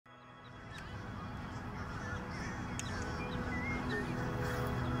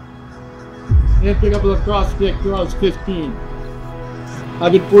didn't pick up a lacrosse stick until I was 15.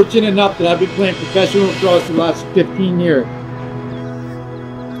 I've been fortunate enough that I've been playing professional lacrosse for the last 15 years.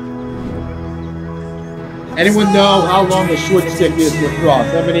 Anyone know how long a short stick is in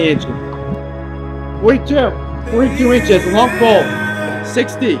lacrosse? How many inches? 42 inches, long pole,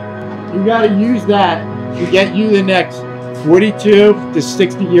 60. You gotta use that to get you the next 42 to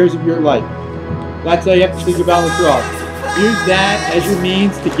 60 years of your life. That's how you have to think about lacrosse. Use that as your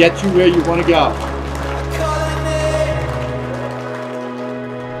means to get you where you want to go.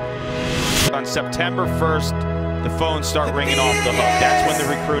 On September 1st, the phones start ringing off the hook. That's when the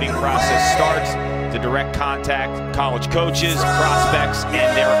recruiting process starts. The direct contact, college coaches, prospects,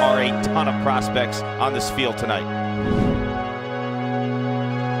 and there are a ton of prospects on this field tonight.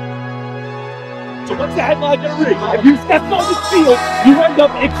 So what's the headline gonna read? If you step on this field, you end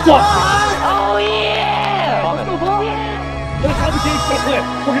up exhausted. Oh yeah! That's how the game's gonna play.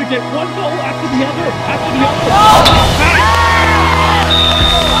 We're gonna get one goal after the other,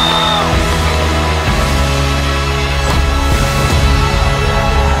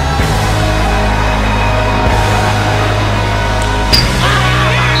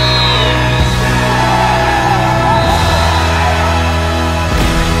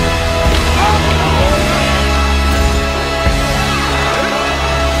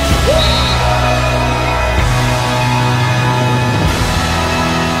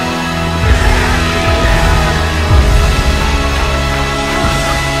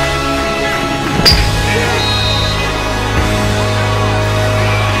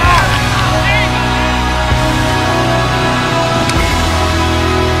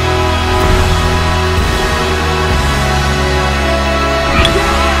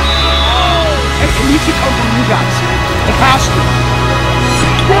 should come from you guys. It has to.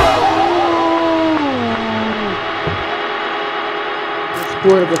 The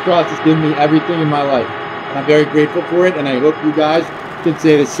sport of lacrosse has given me everything in my life, and I'm very grateful for it, and I hope you guys can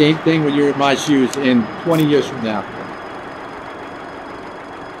say the same thing when you're in my shoes in 20 years from now.